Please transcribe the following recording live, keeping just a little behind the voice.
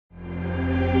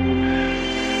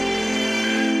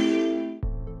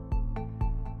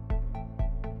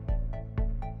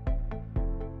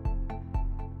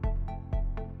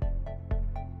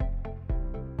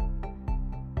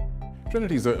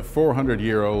Trinity's a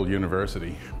 400-year-old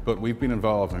university, but we've been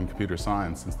involved in computer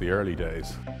science since the early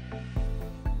days.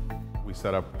 We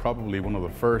set up probably one of the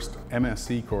first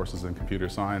MSc courses in computer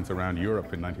science around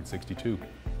Europe in 1962.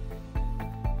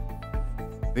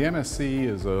 The MSc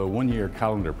is a one-year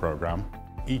calendar program.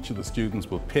 Each of the students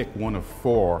will pick one of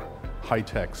 4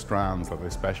 high-tech strands that they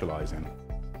specialize in.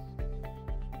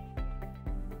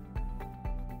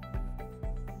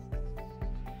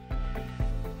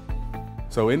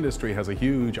 So industry has a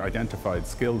huge identified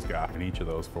skills gap in each of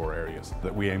those 4 areas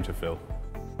that we aim to fill.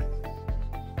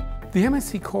 The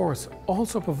MSc course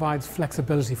also provides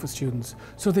flexibility for students,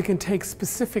 so they can take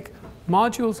specific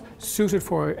modules suited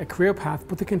for a career path,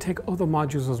 but they can take other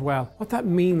modules as well. What that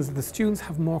means is the students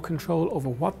have more control over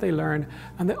what they learn,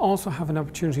 and they also have an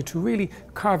opportunity to really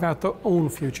carve out their own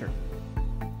future.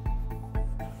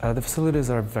 The facilities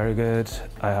are very good.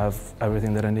 I have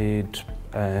everything that I need,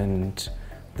 and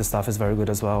the staff is very good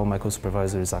as well. My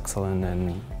co-supervisor is excellent,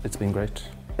 and it's been great.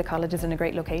 The college is in a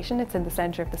great location. It's in the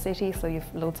centre of the city, so you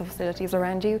have loads of facilities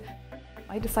around you.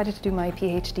 I decided to do my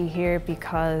PhD here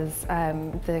because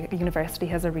the university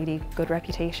has a really good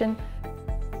reputation.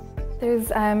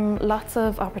 There's lots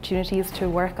of opportunities to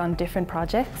work on different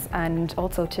projects and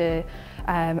also to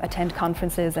attend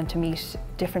conferences and to meet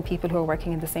different people who are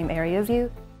working in the same area as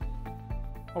you.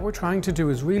 What we're trying to do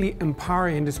is really empower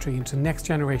industry into next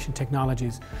generation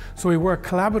technologies. So we work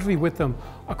collaboratively with them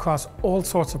across all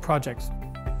sorts of projects.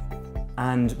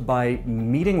 And by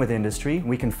meeting with industry,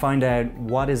 we can find out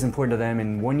what is important to them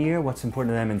in 1 year, what's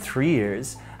important to them in 3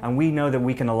 years, and we know that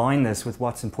we can align this with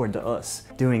what's important to us,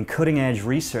 doing cutting-edge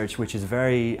research which is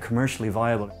very commercially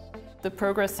viable. The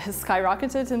progress has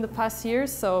skyrocketed in the past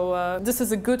years, so this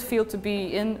is a good field to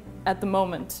be in at the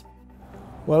moment.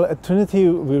 Well, at Trinity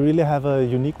we really have a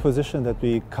unique position that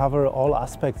we cover all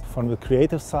aspects, from the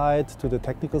creative side to the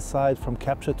technical side, from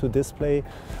capture to display.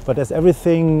 But as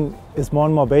everything is more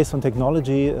and more based on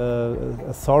technology,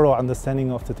 a thorough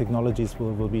understanding of the technologies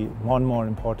will be more and more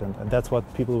important, and that's what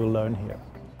people will learn here.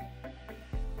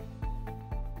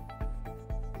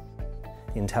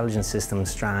 The Intelligent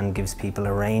Systems strand gives people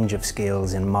a range of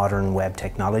skills in modern web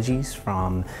technologies,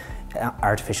 from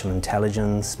artificial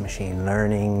intelligence, machine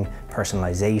learning,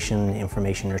 personalization,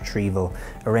 information retrieval,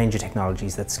 a range of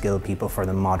technologies that skill people for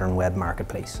the modern web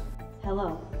marketplace.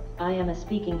 Hello, I am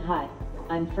speaking. Hi,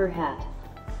 I'm Furhat.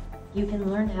 You can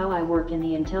learn how I work in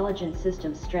the Intelligent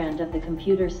Systems strand of the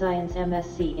Computer Science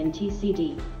MSc in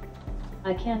TCD.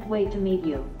 I can't wait to meet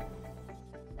you.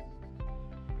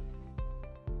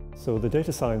 So the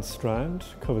data science strand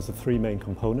covers the 3 main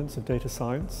components of data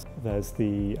science. There's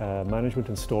the management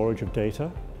and storage of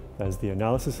data, there's the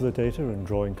analysis of the data and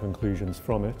drawing conclusions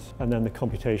from it, and then the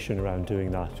computation around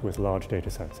doing that with large data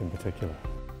sets in particular.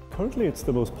 Currently it's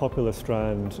the most popular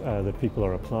strand that people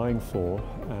are applying for,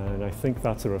 and I think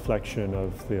that's a reflection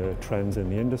of the trends in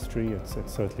the industry. It's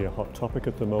certainly a hot topic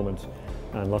at the moment,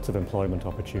 and lots of employment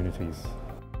opportunities.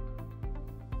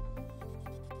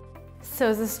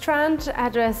 So the strand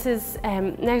addresses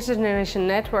next generation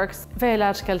networks, very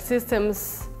large scale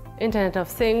systems, Internet of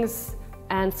Things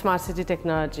and smart city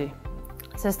technology.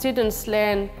 So students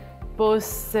learn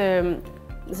both the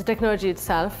technology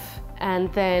itself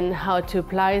and then how to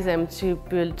apply them to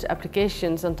build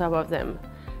applications on top of them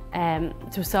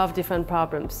to solve different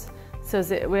problems. So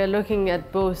we're looking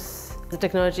at both the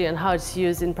technology and how it's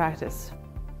used in practice.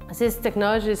 These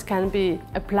technologies can be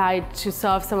applied to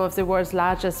solve some of the world's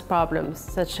largest problems,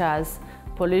 such as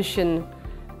pollution,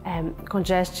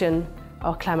 congestion,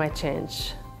 or climate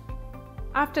change.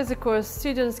 After the course,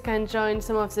 students can join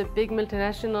some of the big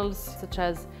multinationals, such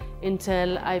as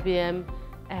Intel, IBM,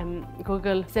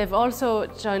 Google. They've also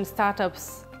joined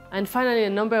startups, and finally a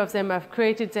number of them have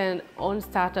created their own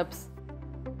startups.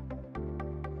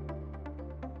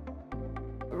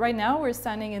 Right now we're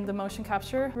standing in the motion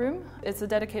capture room. It's a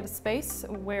dedicated space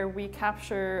where we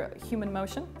capture human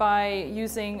motion by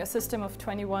using a system of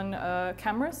 21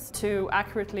 cameras to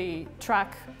accurately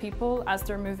track people as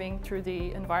they're moving through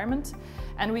the environment.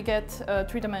 And we get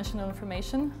 3-dimensional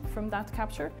information from that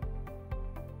capture.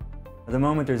 At the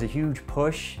moment there's a huge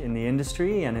push in the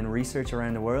industry and in research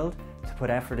around the world to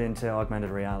put effort into augmented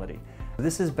reality.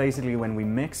 This is basically when we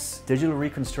mix digital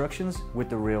reconstructions with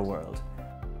the real world.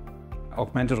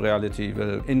 Augmented reality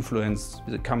will influence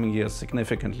the coming years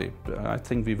significantly. I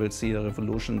think we will see a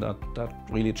revolution that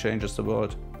really changes the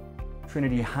world.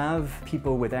 Trinity have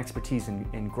people with expertise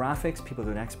in graphics, people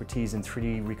with expertise in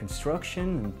 3D reconstruction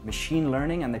and machine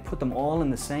learning, and they put them all in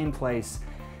the same place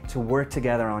to work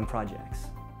together on projects.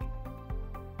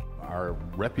 Our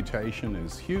reputation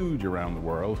is huge around the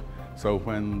world, so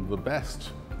when the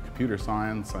best computer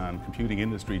science and computing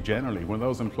industry generally, when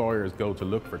those employers go to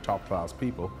look for top-class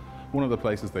people, one of the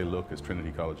places they look is Trinity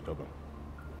College Dublin.